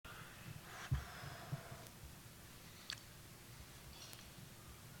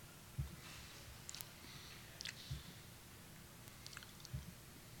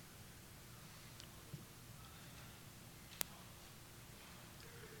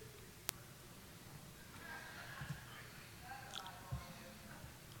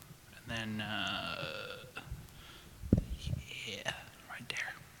then, yeah, right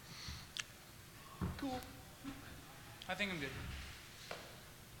there. Cool. I think I'm good.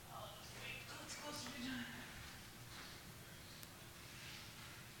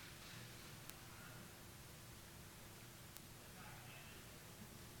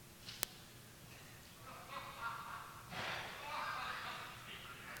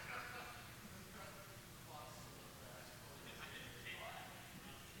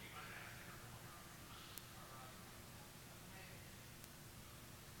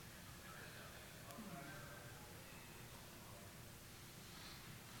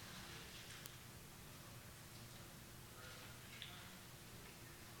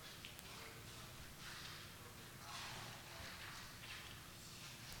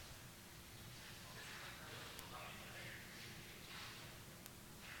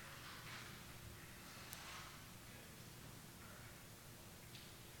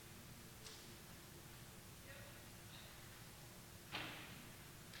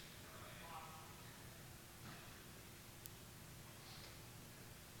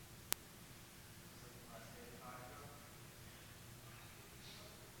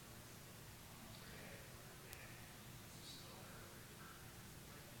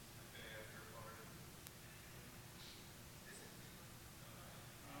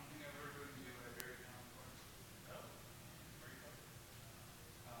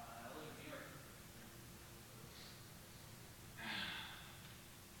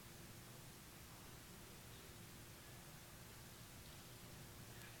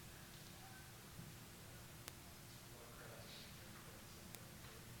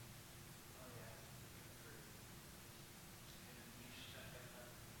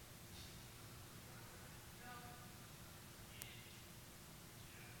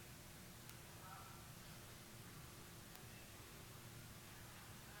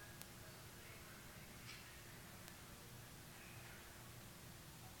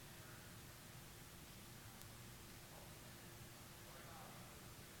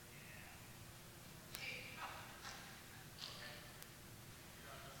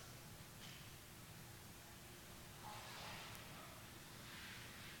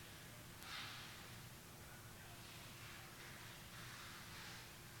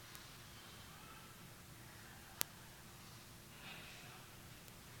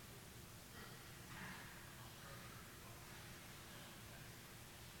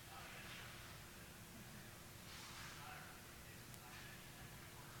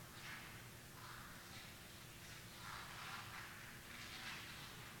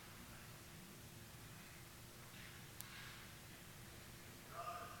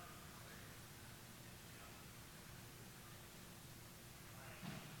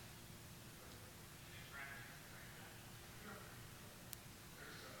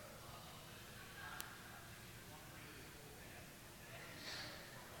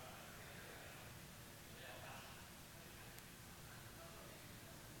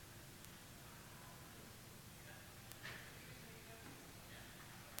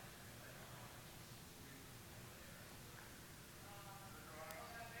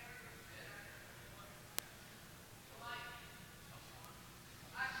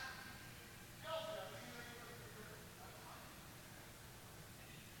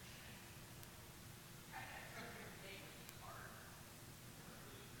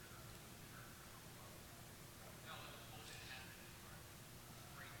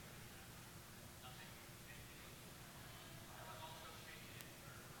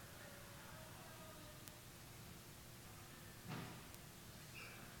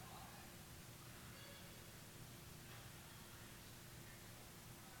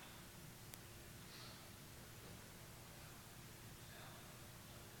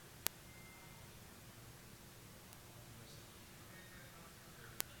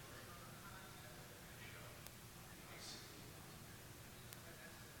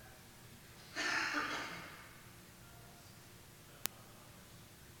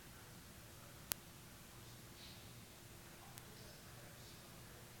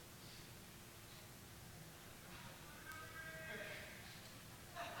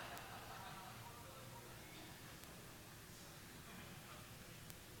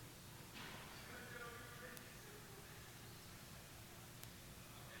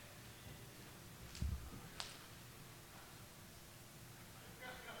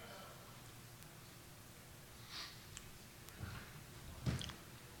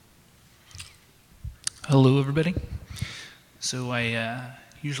 Hello, everybody. So I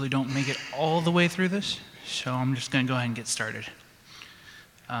usually don't make it all the way through this, so I'm just going to go ahead and get started.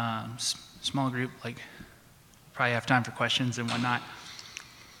 Small group, like probably have time for questions and whatnot.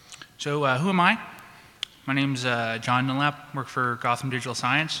 So who am I? My name's John Dunlap, work for Gotham Digital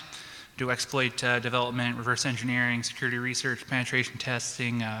Science, do exploit development, reverse engineering, security research, penetration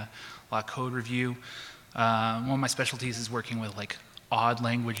testing, a lot of code review. One of my specialties is working with like odd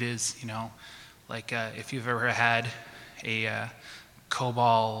languages, like if you've ever had a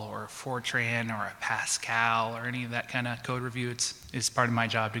COBOL or a Fortran or a Pascal or any of that kind of code review, it's part of my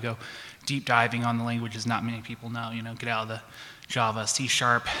job to go deep diving on the languages not many people know, get out of the Java, C#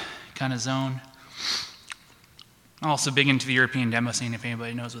 kind of zone. I'm also big into the European demo scene, if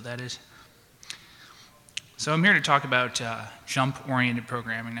anybody knows what that is. So I'm here to talk about jump-oriented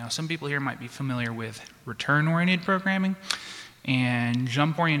programming. Now, some people here might be familiar with return-oriented programming, and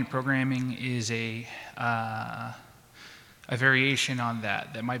jump-oriented programming is a variation on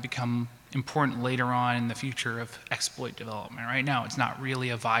that might become important later on in the future of exploit development. Right now, it's not really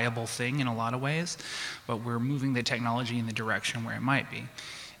a viable thing in a lot of ways, but we're moving the technology in the direction where it might be.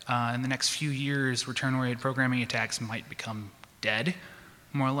 In the next few years, return-oriented programming attacks might become dead,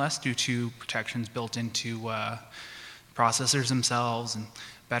 more or less, due to protections built into processors themselves and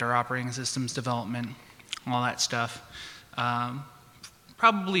better operating systems development, all that stuff.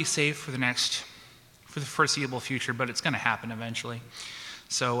 Probably safe for the foreseeable future, but it's going to happen eventually.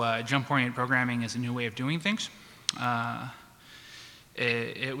 So jump-oriented programming is a new way of doing things.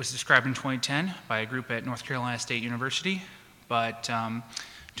 It was described in 2010 by a group at North Carolina State University, but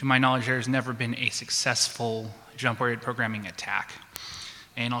to my knowledge, there's never been a successful jump-oriented programming attack.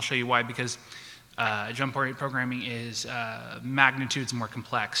 And I'll show you why, because jump-oriented programming is magnitudes more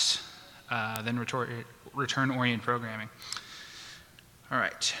complex than return-oriented programming. All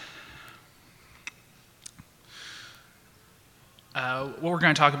right. What we're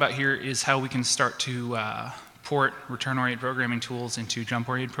going to talk about here is how we can start to port return-oriented programming tools into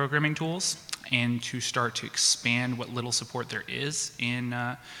jump-oriented programming tools, and to start to expand what little support there is in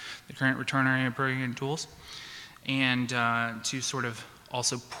the current return-oriented programming tools, and to sort of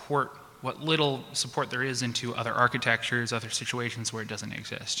also port what little support there is into other architectures, other situations where it doesn't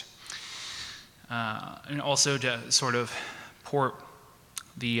exist. And also to sort of port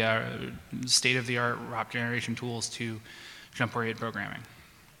the state-of-the-art ROP generation tools to jump-oriented programming.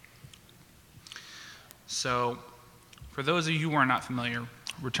 So for those of you who are not familiar,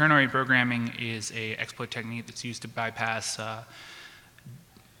 return-oriented programming is an exploit technique that's used to bypass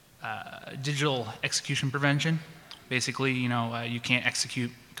digital execution prevention. Basically, you can't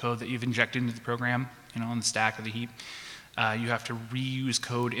execute code that you've injected into the program, on the stack or the heap. You have to reuse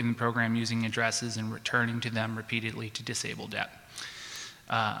code in the program using addresses and returning to them repeatedly to disable dep.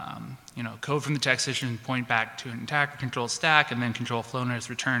 Code from the text session point back to an attacker controlled stack, and then control flow node is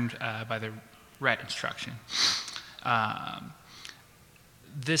returned by the ret instruction.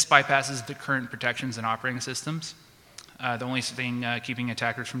 This bypasses the current protections in operating systems. The only thing keeping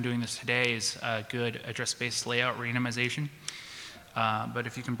attackers from doing this today is good address space layout randomization. But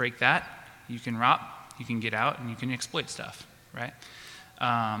if you can break that, you can ROP, you can get out, and you can exploit stuff, right?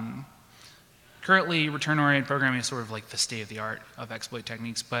 Currently, return-oriented programming is sort of like the state-of-the-art of exploit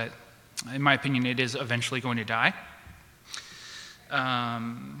techniques, but in my opinion, it is eventually going to die.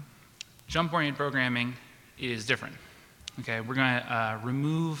 Jump-oriented programming is different. Okay, we're going to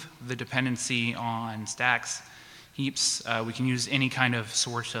remove the dependency on stacks, heaps. We can use any kind of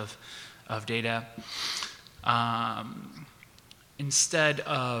source of data. Instead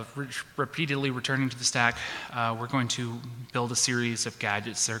of repeatedly returning to the stack, we're going to build a series of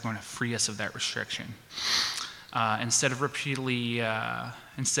gadgets that are going to free us of that restriction. Instead of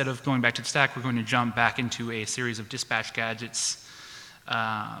going back to the stack, we're going to jump back into a series of dispatch gadgets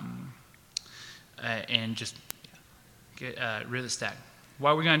and just get rid of the stack.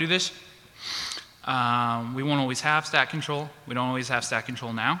 Why are we going to do this? We won't always have stack control. We don't always have stack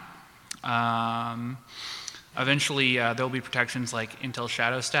control now. Eventually, there'll be protections like Intel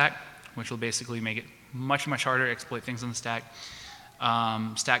Shadow Stack, which will basically make it much, much harder to exploit things on the stack.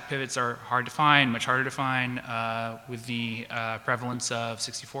 Stack pivots are hard to find, much harder to find. With the prevalence of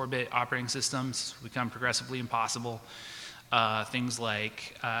 64-bit operating systems, become progressively impossible. Things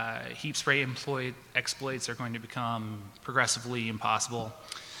like heap spray exploits are going to become progressively impossible.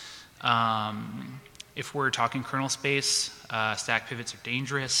 If we're talking kernel space, stack pivots are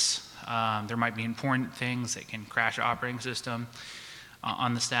dangerous. There might be important things that can crash an operating system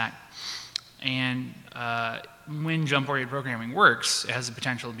on the stack. And when jump-oriented programming works, it has the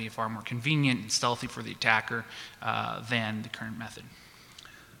potential to be far more convenient and stealthy for the attacker than the current method.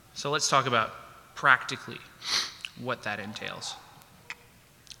 So let's talk about practically what that entails.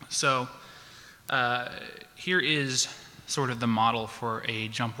 So here is sort of the model for a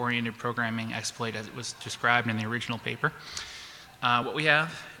jump-oriented programming exploit as it was described in the original paper. What we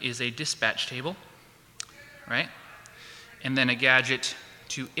have is a dispatch table, right? And then a gadget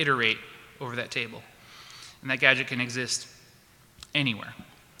to iterate over that table. And that gadget can exist anywhere,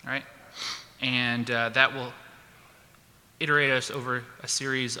 right? And that will iterate us over a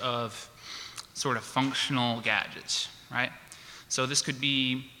series of sort of functional gadgets, right? So this could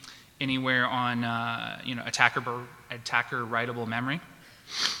be anywhere on attacker writable memory.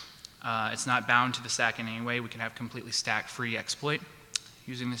 It's not bound to the stack in any way. We can have completely stack-free exploit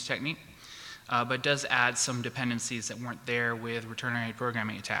using this technique, but it does add some dependencies that weren't there with return-oriented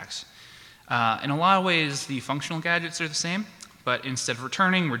programming attacks. In a lot of ways, the functional gadgets are the same, but instead of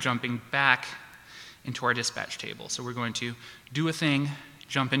returning, we're jumping back into our dispatch table. So we're going to do a thing,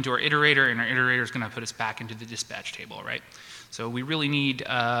 jump into our iterator, and our iterator is going to put us back into the dispatch table, right? So we really need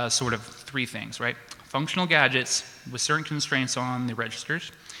sort of three things, right? Functional gadgets with certain constraints on the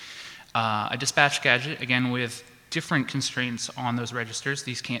registers, a dispatch gadget, again, with different constraints on those registers.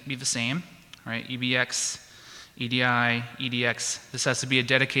 These can't be the same, right? EBX, EDI, EDX. This has to be a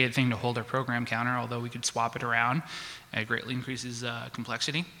dedicated thing to hold our program counter, although we could swap it around. It greatly increases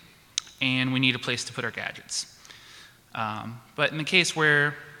complexity. And we need a place to put our gadgets. But in the case where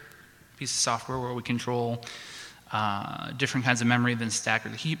a piece of software where we control different kinds of memory than stack or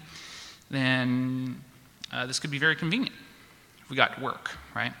the heap, then this could be very convenient if we got to work,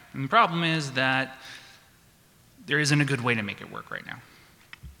 right? And the problem is that there isn't a good way to make it work right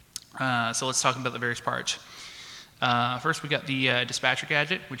now. So let's talk about the various parts. First, we got the dispatcher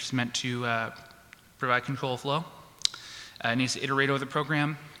gadget, which is meant to provide control flow. It needs to iterate over the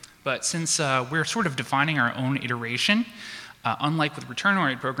program. But since we're sort of defining our own iteration, unlike with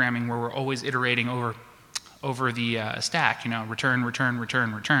return-oriented programming where we're always iterating over the stack, return, return,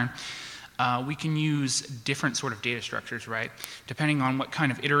 return, return, we can use different sort of data structures, right? Depending on what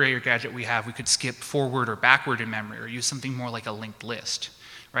kind of iterator gadget we have, we could skip forward or backward in memory or use something more like a linked list,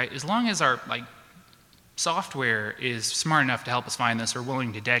 right? As long as our software is smart enough to help us find this or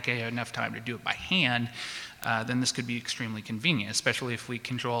willing to dedicate enough time to do it by hand, then this could be extremely convenient, especially if we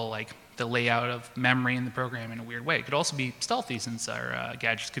control the layout of memory in the program in a weird way. It could also be stealthy since our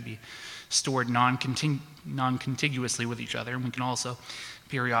gadgets could be stored non-contiguously with each other, and we can also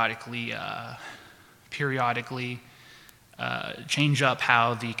periodically change up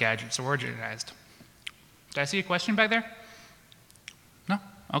how the gadgets are organized. Did I see a question back there? No?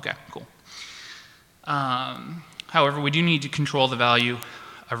 Okay, cool. However, we do need to control the value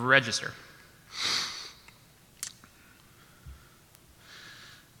of a register.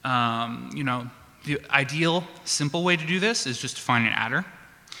 The ideal, simple way to do this is just to find an adder.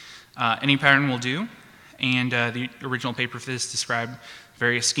 Any pattern will do, and the original paper for this described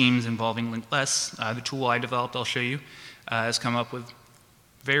various schemes involving linked lists. The tool I developed, I'll show you, has come up with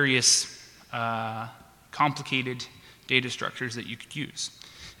various complicated data structures that you could use.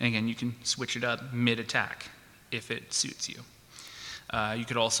 And again, you can switch it up mid-attack if it suits you. You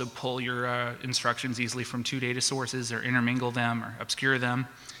could also pull your instructions easily from two data sources or intermingle them or obscure them.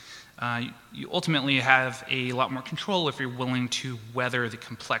 You ultimately have a lot more control if you're willing to weather the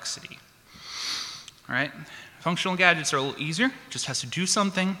complexity. All right? Functional gadgets are a little easier, just has to do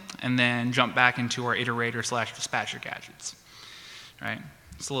something and then jump back into our iterator/dispatcher gadgets. All right?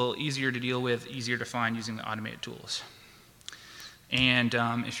 It's a little easier to deal with, easier to find using the automated tools. And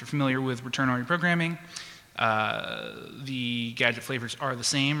if you're familiar with return-oriented programming, the gadget flavors are the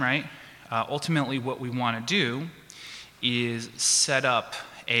same, right? Ultimately, what we want to do is set up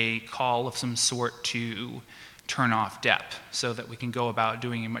a call of some sort to turn off dep so that we can go about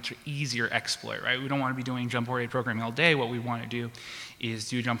doing a much easier exploit, right? We don't want to be doing jump-oriented programming all day. What we want to do is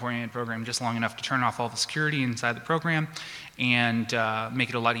do jump-oriented programming just long enough to turn off all the security inside the program and make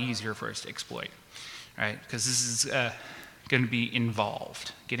it a lot easier for us to exploit, right? Because this is going to be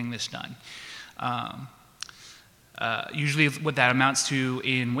involved, getting this done. Usually what that amounts to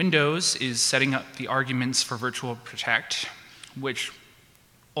in Windows is setting up the arguments for virtual protect, which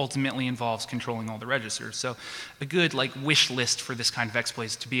ultimately involves controlling all the registers. So a good wish list for this kind of exploit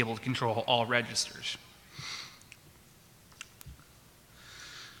is to be able to control all registers.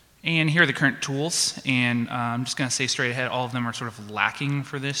 And here are the current tools, and I'm just going to say straight ahead, all of them are sort of lacking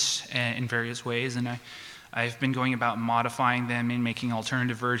for this in various ways, and I've been going about modifying them and making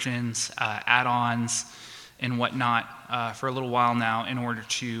alternative versions, add-ons, and whatnot for a little while now in order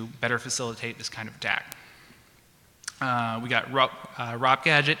to better facilitate this kind of attack. We got ROP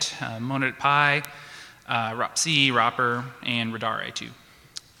Gadget, Monad Pi, ROP-C, Ropper, and Radar I2.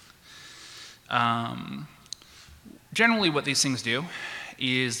 Generally what these things do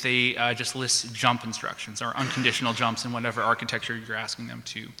is they just list jump instructions or unconditional jumps in whatever architecture you're asking them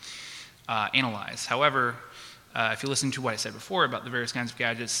to analyze. However, if you listen to what I said before about the various kinds of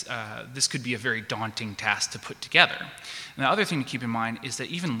gadgets, this could be a very daunting task to put together. And the other thing to keep in mind is that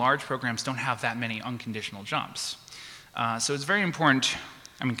even large programs don't have that many unconditional jumps. So it's very important,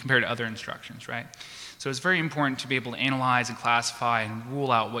 compared to other instructions, right? So it's very important to be able to analyze and classify and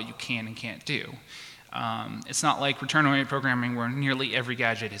rule out what you can and can't do. It's not like return-oriented programming where nearly every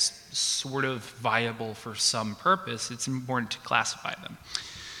gadget is sort of viable for some purpose. It's important to classify them.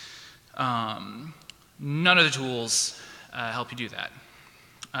 None of the tools help you do that.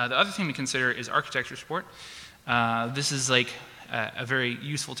 The other thing to consider is architecture support. This is like a very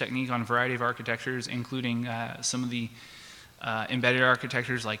useful technique on a variety of architectures, including some of the embedded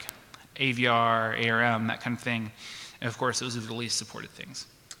architectures like AVR, ARM, that kind of thing. And of course, those are the least supported things.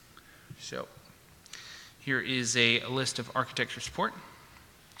 So here is a list of architecture support.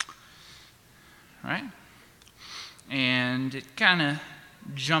 All right. And it kind of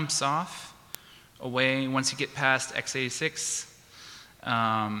jumps off away once you get past x86.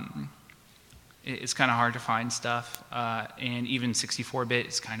 It's kind of hard to find stuff, and even 64-bit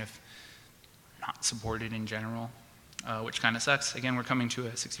is kind of not supported in general, which kind of sucks. Again, we're coming to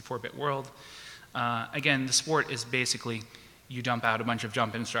a 64-bit world. Again, the support is basically you dump out a bunch of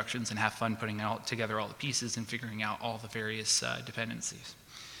jump instructions and have fun putting together all the pieces and figuring out all the various dependencies.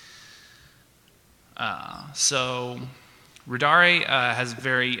 So Radare has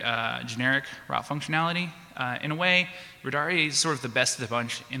very generic route functionality. In a way, Radare is sort of the best of the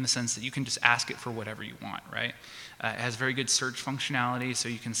bunch in the sense that you can just ask it for whatever you want, right? It has very good search functionality, so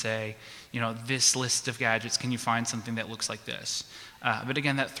you can say, this list of gadgets, can you find something that looks like this? But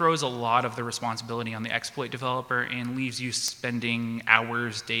again, that throws a lot of the responsibility on the exploit developer and leaves you spending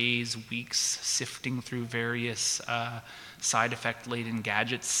hours, days, weeks sifting through various side effect-laden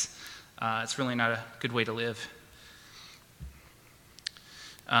gadgets. It's really not a good way to live.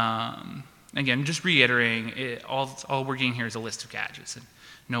 Again, just reiterating, all we're getting here is a list of gadgets and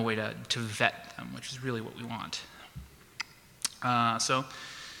no way to vet them, which is really what we want. So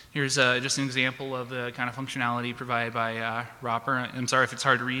here's just an example of the kind of functionality provided by Ropper. I'm sorry if it's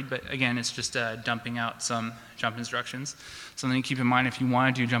hard to read, but again, it's just dumping out some jump instructions. Something to keep in mind if you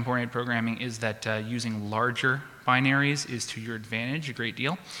want to do jump-oriented programming is that using larger binaries is to your advantage a great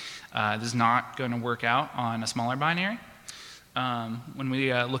deal. This is not going to work out on a smaller binary. When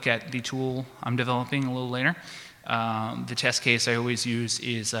we look at the tool I'm developing a little later, the test case I always use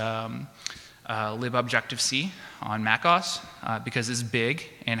is libobjective-C on macOS because it's big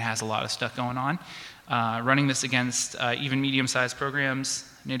and has a lot of stuff going on. Running this against even medium-sized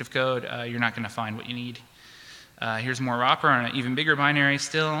programs, native code, you're not going to find what you need. Here's more Ropper on an even bigger binary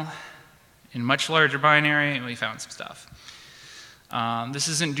still. In much larger binary, and we found some stuff. This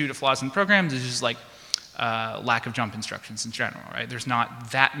isn't due to flaws in the program. This is just like lack of jump instructions in general, right? There's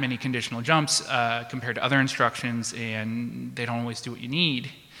not that many conditional jumps compared to other instructions, and they don't always do what you need,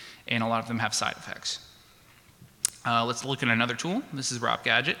 and a lot of them have side effects. Let's look at another tool. This is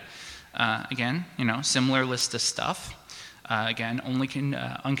RopGadget. Again, similar list of stuff. Again, only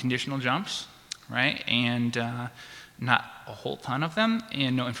unconditional jumps, right? And not a whole ton of them,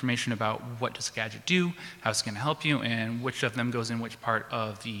 and no information about what does a gadget do, how it's going to help you, and which of them goes in which part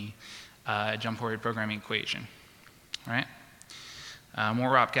of the jump-oriented programming equation, right? More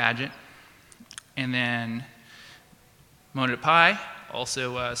RopGadget. And then MonadPy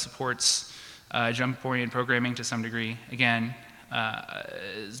also supports jump-oriented programming to some degree. Again,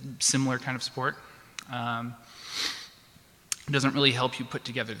 similar kind of support. Doesn't really help you put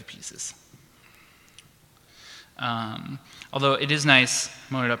together the pieces. Although it is nice,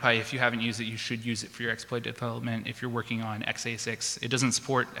 MonadPy, if you haven't used it, you should use it for your exploit development if you're working on x86. It doesn't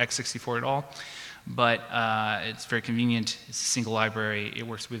support x64 at all, but it's very convenient. It's a single library. It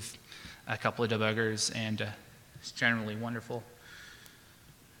works with a couple of debuggers, and it's generally wonderful.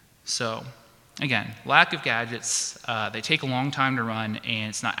 So, again, lack of gadgets. They take a long time to run, and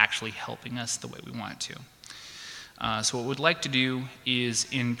it's not actually helping us the way we want it to. So what we'd like to do is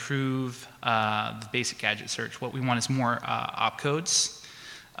improve the basic gadget search. What we want is more opcodes.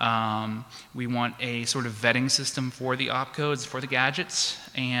 We want a sort of vetting system for the opcodes, for the gadgets,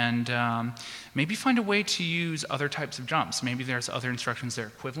 and maybe find a way to use other types of jumps. Maybe there's other instructions that are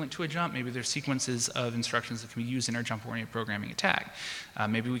equivalent to a jump. Maybe there's sequences of instructions that can be used in our jump-oriented programming attack.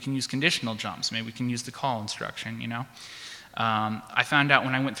 Maybe we can use conditional jumps. Maybe we can use the call instruction, I found out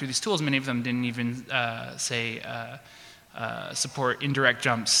when I went through these tools, many of them didn't even support indirect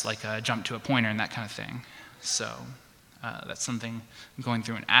jumps, like a jump to a pointer and that kind of thing. So that's something I'm going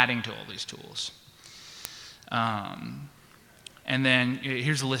through and adding to all these tools. And then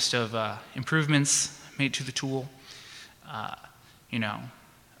here's a list of improvements made to the tool.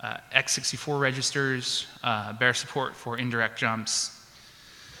 x64 registers, bear support for indirect jumps.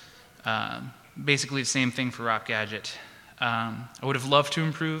 Basically the same thing for ROP Gadget. I would have loved to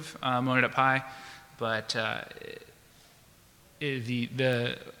improve Mono.py, but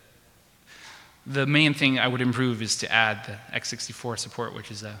the main thing I would improve is to add the x64 support,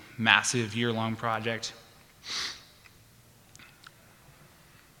 which is a massive year-long project.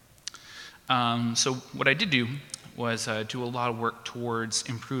 So what I did do was do a lot of work towards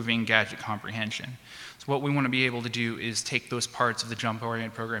improving gadget comprehension. So what we want to be able to do is take those parts of the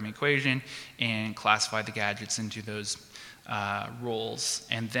jump-oriented programming equation and classify the gadgets into those roles,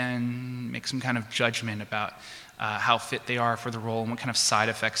 and then make some kind of judgment about how fit they are for the role and what kind of side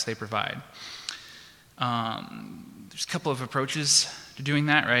effects they provide. There's a couple of approaches to doing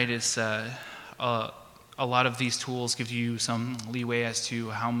that, right? It's a lot of these tools give you some leeway as to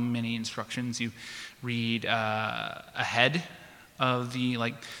how many instructions you read ahead of the,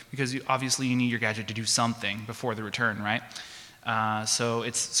 because obviously you need your gadget to do something before the return, right? So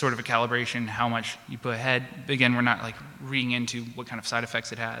it's sort of a calibration, how much you put ahead. Again, we're not reading into what kind of side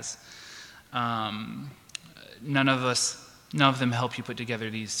effects it has. None of them help you put together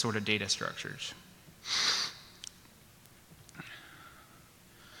these sort of data structures.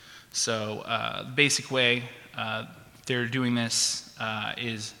 So the basic way they're doing this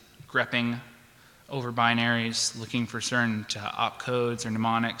is grepping over binaries, looking for certain opcodes or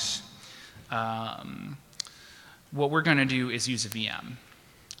mnemonics. What we're going to do is use a VM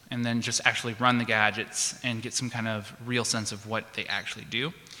and then just actually run the gadgets and get some kind of real sense of what they actually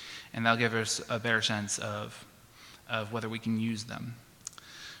do. And that'll give us a better sense of whether we can use them.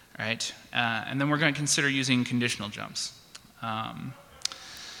 Right? And then we're going to consider using conditional jumps.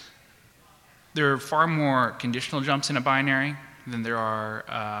 There are far more conditional jumps in a binary than there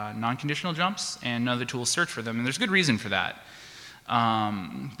are non-conditional jumps, and none of the tools search for them. And there's good reason for that,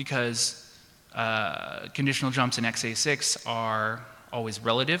 because conditional jumps in x86 are always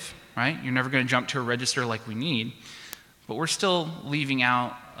relative, right? You're never going to jump to a register like we need, but we're still leaving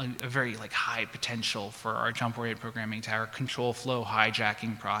out a very high potential for our jump-oriented programming to our control flow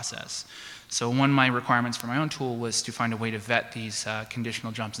hijacking process. So one of my requirements for my own tool was to find a way to vet these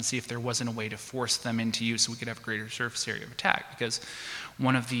conditional jumps and see if there wasn't a way to force them into use so we could have a greater surface area of attack. Because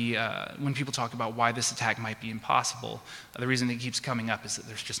one of the, when people talk about why this attack might be impossible, the reason that keeps coming up is that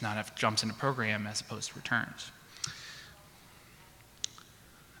there's just not enough jumps in a program as opposed to returns.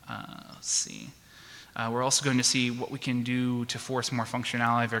 Let's see. We're also going to see what we can do to force more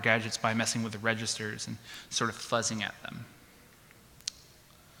functionality of our gadgets by messing with the registers and sort of fuzzing at them.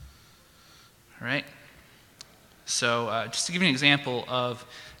 All right. So just to give you an example of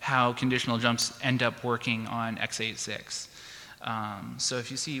how conditional jumps end up working on x86. So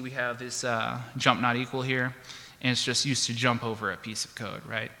if you see, we have this jump not equal here, and it's just used to jump over a piece of code,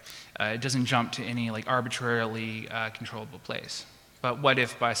 right? It doesn't jump to any arbitrarily controllable place. But what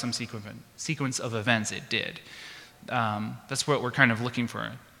if by some sequence of events it did? That's what we're kind of looking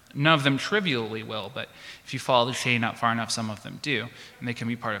for. None of them trivially will, but if you follow the chain out far enough, some of them do, and they can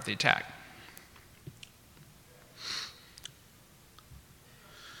be part of the attack.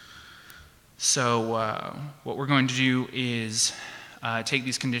 So what we're going to do is take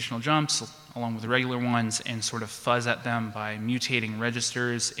these conditional jumps along with the regular ones and sort of fuzz at them by mutating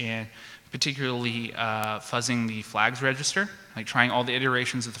registers and particularly fuzzing the flags register, trying all the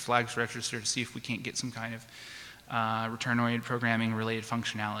iterations of the flags register to see if we can't get some kind of return-oriented programming related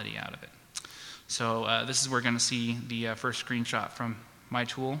functionality out of it. So this is where we're going to see the first screenshot from my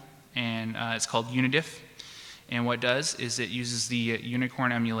tool, and it's called Unidiff. And what it does is it uses the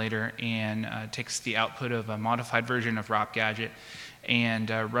Unicorn emulator and takes the output of a modified version of ROP Gadget and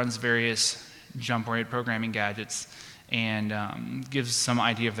runs various jump-oriented programming gadgets and gives some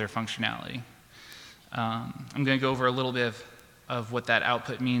idea of their functionality. I'm going to go over a little bit of what that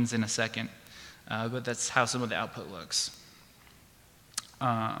output means in a second, but that's how some of the output looks.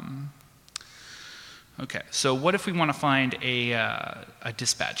 Okay, so what if we want to find a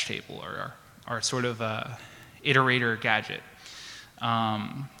dispatch table or sort of iterator gadget?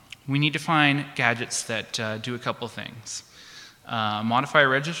 We need to find gadgets that do a couple things. Modify a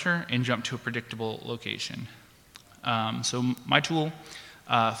register and jump to a predictable location. So my tool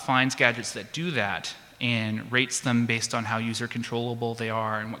finds gadgets that do that and rates them based on how user controllable they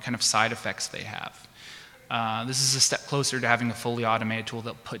are and what kind of side effects they have. This is a step closer to having a fully automated tool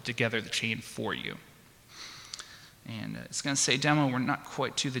that'll put together the chain for you. And it's going to say demo. We're not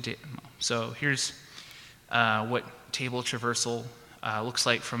quite to the demo. So here's what table traversal looks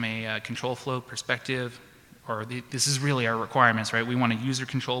like from a control flow perspective. This is really our requirements, right? We want a user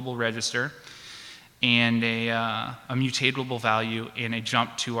controllable register. and a mutatable value and a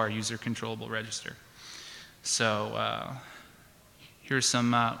jump to our user controllable register. So here's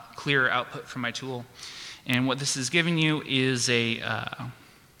some clear output from my tool. And what this is giving you is an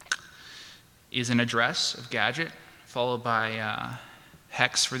address of gadget, followed by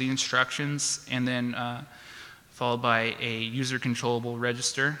hex for the instructions, and then followed by a user controllable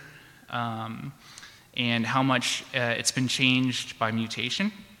register, and how much it's been changed by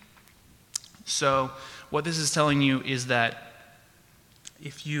mutation. So what this is telling you is that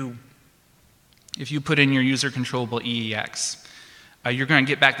if you put in your user controllable EEX, you're going to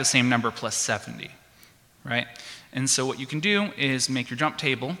get back the same number plus 70, right? And so what you can do is make your jump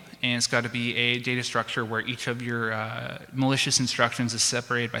table, and it's got to be a data structure where each of your malicious instructions is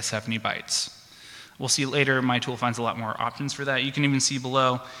separated by 70 bytes. We'll see later my tool finds a lot more options for that. You can even see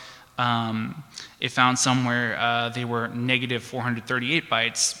below it found somewhere they were negative 438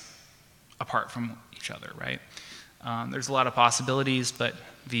 bytes apart from each other, right? There's a lot of possibilities, but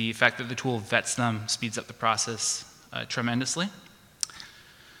the fact that the tool vets them speeds up the process tremendously.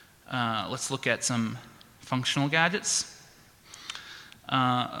 Let's look at some functional gadgets.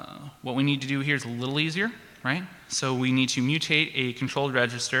 What we need to do here is a little easier, right? So we need to mutate a controlled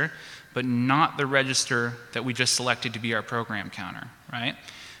register, but not the register that we just selected to be our program counter, right?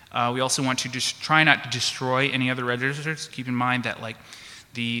 We also want to just try not to destroy any other registers. Keep in mind that like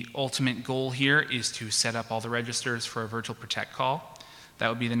the ultimate goal here is to set up all the registers for a virtual protect call. That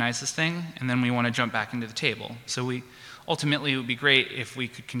would be the nicest thing, and then we want to jump back into the table. So ultimately it would be great if we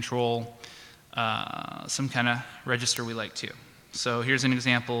could control some kind of register we like to. So here's an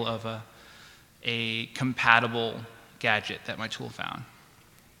example of a compatible gadget that my tool found.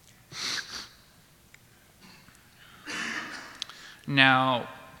 Now,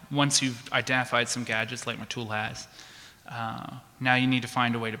 once you've identified some gadgets like my tool has, now you need to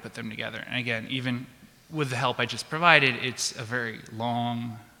find a way to put them together. And again, even with the help I just provided, it's a very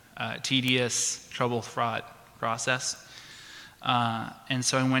long, tedious, trouble-fraught process. And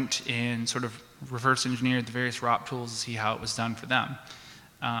so I went and sort of reverse engineered the various ROP tools to see how it was done for them.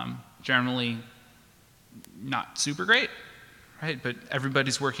 Generally, not super great, right? But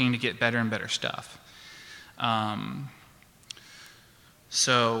everybody's working to get better and better stuff.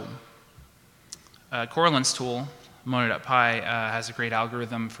 Coralent's tool, Mono.py, has a great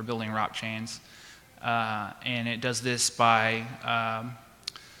algorithm for building ROP chains. And it does this by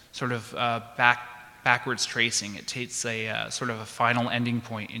backwards tracing. It takes a sort of a final ending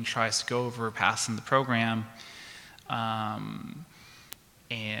point and tries to go over past in the program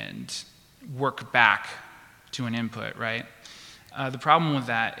and work back to an input, right? The problem with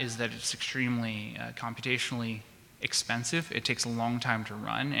that is that it's extremely computationally expensive. It takes a long time to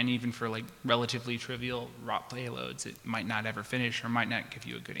run, and even for like relatively trivial ROP payloads, it might not ever finish or might not give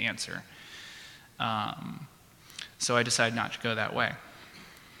you a good answer. So I decided not to go that way.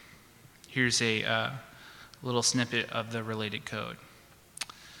 Here's a little snippet of the related code.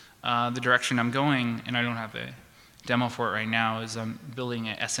 The direction I'm going, and I don't have a demo for it right now, is I'm building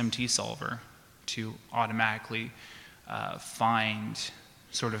an SMT solver to automatically find,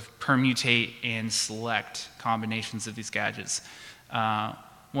 sort of permutate and select combinations of these gadgets. One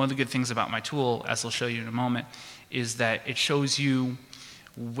of the good things about my tool, as I'll show you in a moment, is that it shows you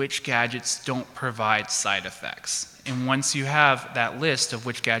which gadgets don't provide side effects. And once you have that list of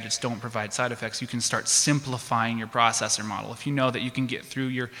which gadgets don't provide side effects, you can start simplifying your processor model. If you know that you can get through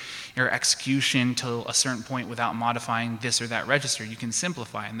your execution to a certain point without modifying this or that register, you can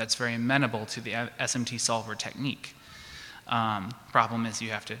simplify, and that's very amenable to the SMT solver technique. Problem is you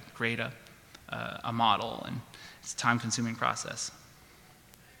have to create a model, and it's a time-consuming process.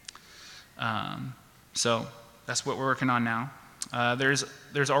 So that's what we're working on now. There's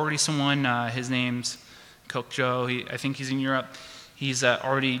already someone, his name's Coke Joe, I think he's in Europe. He's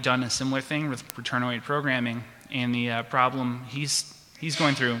already done a similar thing with returnoid programming, and the problem he's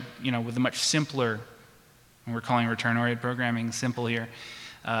going through, with a much simpler, and we're calling returnoid programming simple here,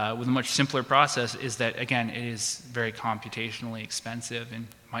 with a much simpler process, is that, again, it is very computationally expensive and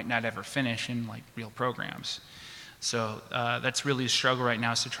might not ever finish in like real programs. So that's really a struggle right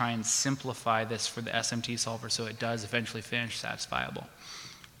now, is to try and simplify this for the SMT solver so it does eventually finish satisfiable.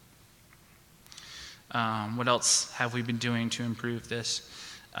 What else have we been doing to improve this?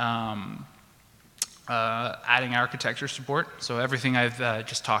 Adding architecture support. So everything I've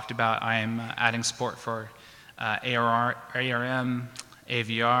just talked about, I'm adding support for ARM,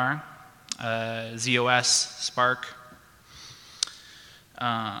 AVR, ZOS, Spark.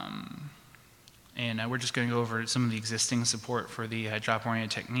 And we're just going to go over some of the existing support for the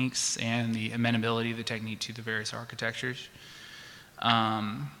job-oriented techniques and the amenability of the technique to the various architectures.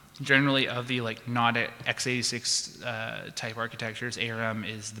 Generally, of the not x86 type architectures, ARM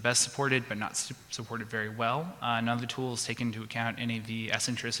is the best supported, but not supported very well. None of the tools take into account any of the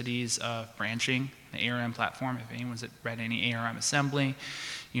eccentricities of branching the ARM platform. If anyone's read any ARM assembly,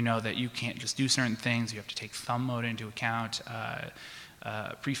 you know that you can't just do certain things. You have to take thumb mode into account,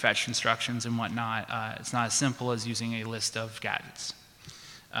 prefetch instructions and whatnot. It's not as simple as using a list of gadgets.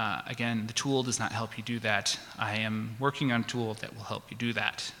 Again, the tool does not help you do that. I am working on a tool that will help you do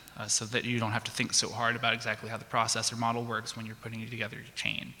that, so that you don't have to think so hard about exactly how the processor model works when you're putting it together to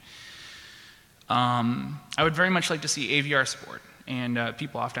chain. I would very much like to see AVR support, and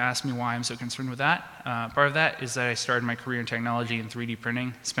people often ask me why I'm so concerned with that. Part of that is that I started my career in technology and 3D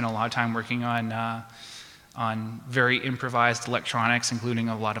printing. Spent a lot of time working on very improvised electronics, including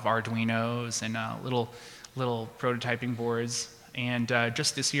a lot of Arduinos and little prototyping boards. And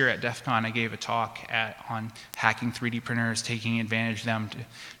just this year at Derbycon, I gave a talk on hacking 3D printers, taking advantage of them to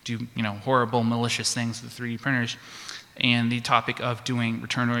do horrible, malicious things with 3D printers. And the topic of doing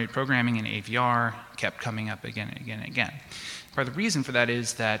return-oriented programming in AVR kept coming up again and again and again. Part of the reason for that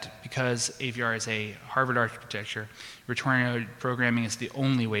is that because AVR is a Harvard architecture, return-oriented programming is the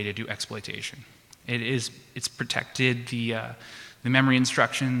only way to do exploitation. It's protected. The memory end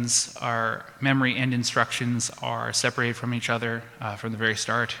instructions are separated from each other from the very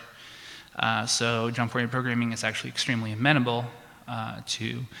start. So jump-oriented programming is actually extremely amenable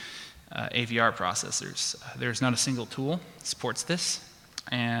to AVR processors. There's not a single tool that supports this,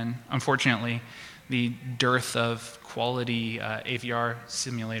 and unfortunately, the dearth of quality AVR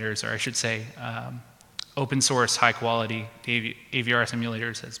simulators, or I should say, open source, high quality AVR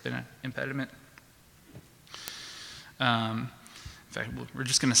simulators has been an impediment. In fact, we're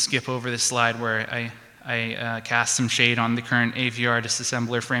just going to skip over this slide where I cast some shade on the current AVR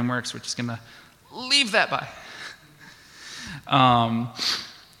disassembler frameworks. We're just going to leave that by.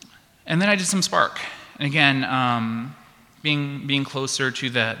 And then I did some Spark. And again, being closer to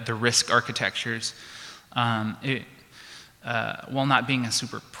the RISC architectures, while not being a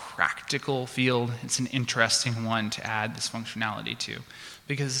super practical field, it's an interesting one to add this functionality to.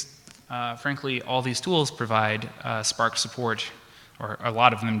 Because frankly, all these tools provide Spark support, or a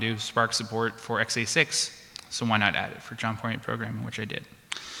lot of them do, Spark support for x86, so why not add it for jump-oriented programming, which I did.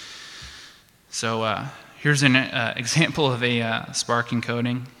 So here's an example of a Spark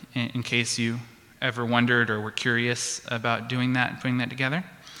encoding, in case you ever wondered or were curious about doing that and putting that together.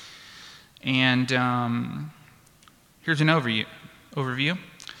 And here's an overview.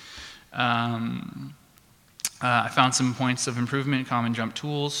 I found some points of improvement in common jump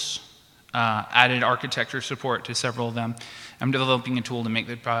tools, added architecture support to several of them. I'm developing a tool to make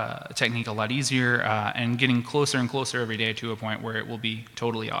the technique a lot easier and getting closer and closer every day to a point where it will be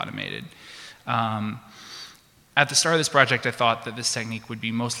totally automated. At the start of this project, I thought that this technique would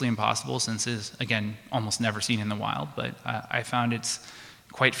be mostly impossible since it is, again, almost never seen in the wild, but I found it's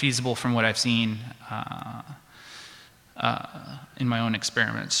quite feasible from what I've seen in my own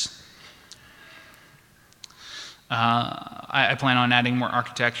experiments. I plan on adding more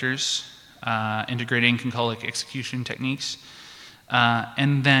architectures, integrating concolic execution techniques,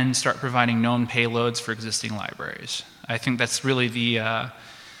 and then start providing known payloads for existing libraries. I think that's really the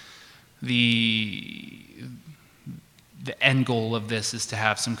end goal of this, is to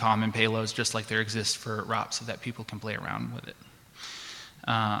have some common payloads just like there exists for ROP, so that people can play around with it.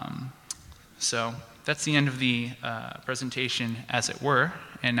 So that's the end of the presentation, as it were,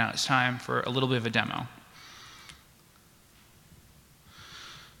 and now it's time for a little bit of a demo.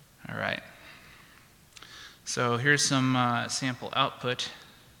 All right. So here's some sample output,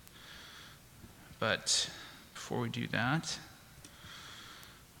 but before we do that,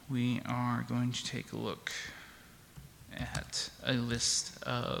 we are going to take a look at a list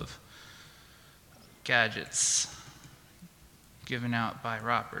of gadgets given out by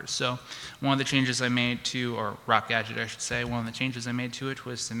ROPers. So one of the changes I made to, or ROP gadget I should say, one of the changes I made to it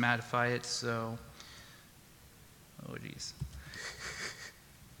was to modify it so, oh geez.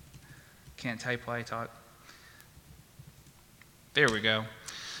 Can't type while I talk. There we go.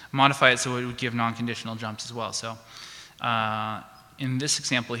 Modify it so it would give non-conditional jumps as well. So in this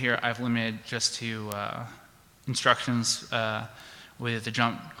example here, I've limited just to instructions with a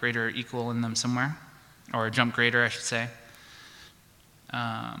jump greater or equal in them somewhere, or a jump greater, I should say.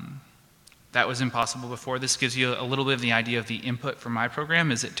 That was impossible before. This gives you a little bit of the idea of the input for my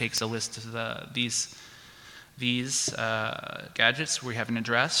program, is it takes a list of these gadgets. We have an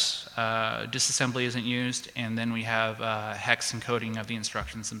address, disassembly isn't used, and then we have hex encoding of the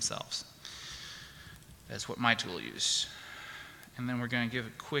instructions themselves. That's what my tool used. And then we're going to give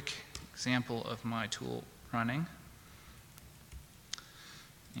a quick example of my tool running.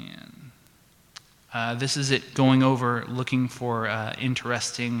 And this is it going over looking for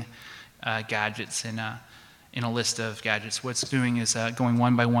interesting gadgets in a list of gadgets. What it's doing is going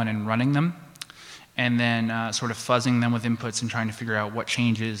one by one and running them, and then sort of fuzzing them with inputs and trying to figure out what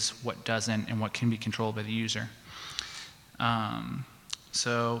changes, what doesn't, and what can be controlled by the user.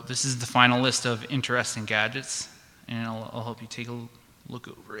 So this is the final list of interesting gadgets, and I'll help you take a look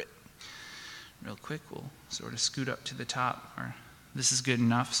over it real quick. We'll sort of scoot up to the top. This is good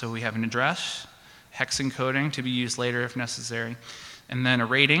enough. So we have an address, hex encoding to be used later if necessary, and then a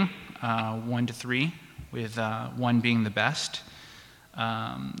rating, 1 to 3, with 1 being the best,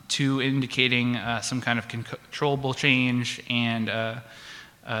 2 indicating some kind of controllable change, and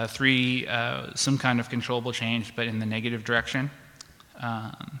 3 some kind of controllable change but in the negative direction.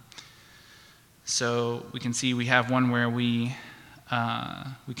 So we can see we have one where we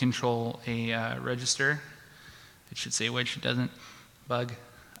control a register. It should say which, it doesn't. Bug.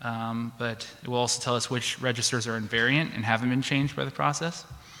 But it will also tell us which registers are invariant and haven't been changed by the process.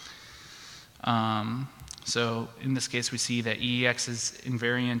 So in this case, we see that EEX is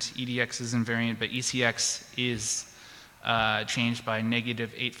invariant, EDX is invariant, but ECX is changed by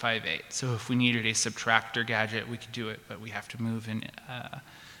 -858. So if we needed a subtractor gadget, we could do it, but we have to move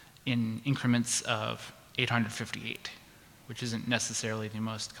in increments of 858, which isn't necessarily the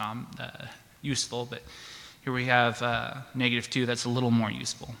most useful, but here we have -2, that's a little more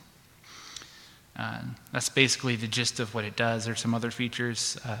useful. That's basically the gist of what it does. There's some other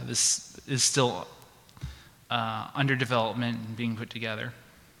features. This is still under development and being put together.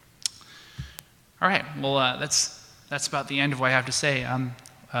 All right, well, that's about the end of what I have to say.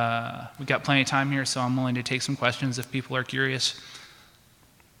 We've got plenty of time here, so I'm willing to take some questions if people are curious.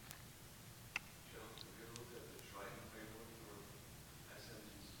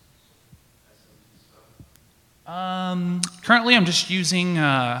 Currently, I'm just using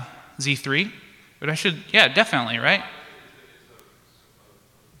Z3, but I should, yeah, definitely, right?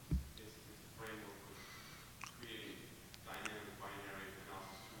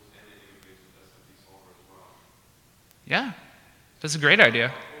 Yeah, that's a great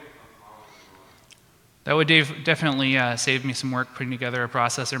idea. That would definitely save me some work putting together a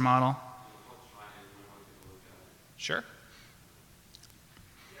processor model. Sure.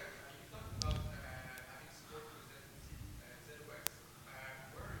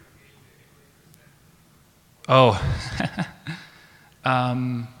 Oh,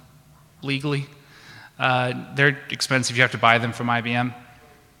 legally. They're expensive. You have to buy them from IBM.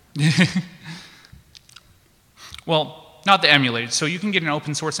 Well, not the emulator. So you can get an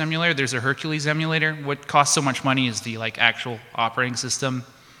open source emulator. There's a Hercules emulator. What costs so much money is the actual operating system,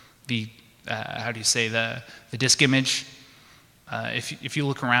 the how do you say, the disk image. If you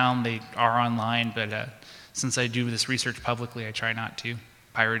look around, they are online, but since I do this research publicly, I try not to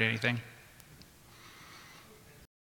pirate anything.